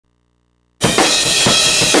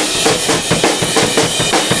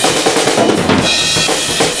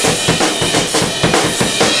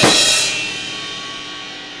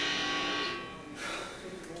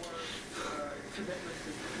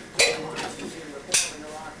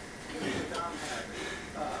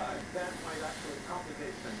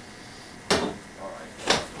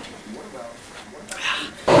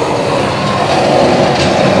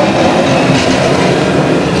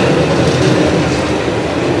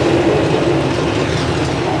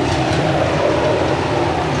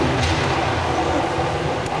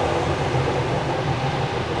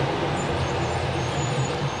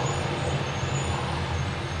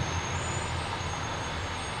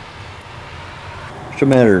the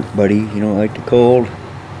matter, buddy? You don't like the cold?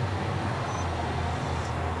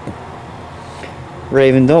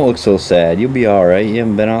 Raven, don't look so sad. You'll be alright. You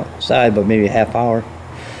haven't been outside but maybe a half hour.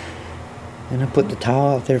 And I put the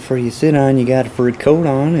towel out there for you to sit on. You got a fur coat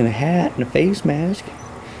on and a hat and a face mask.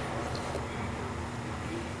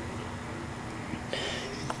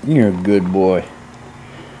 You're a good boy.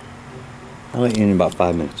 I'll let you in about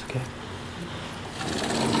 5 minutes, okay?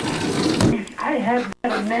 I have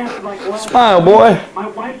had a nap like last Smile, boy. My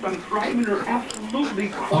wife, I'm driving her absolutely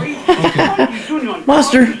crazy. What are you doing? On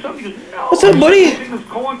Monster. What's up, buddy?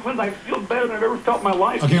 I feel better than I've ever felt in my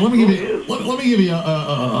life. Okay, let me give you. Let me give you.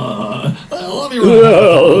 Let me.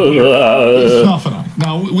 Snuff it up.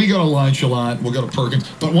 Now we go to lunch a lot. We'll go to Perkins,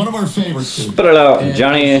 but one of our favorites. Spit it out,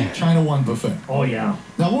 Johnny. China One buffet. Oh yeah.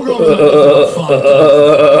 Now we'll go to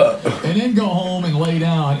and then go home and lay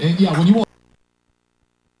down. And yeah, when you want.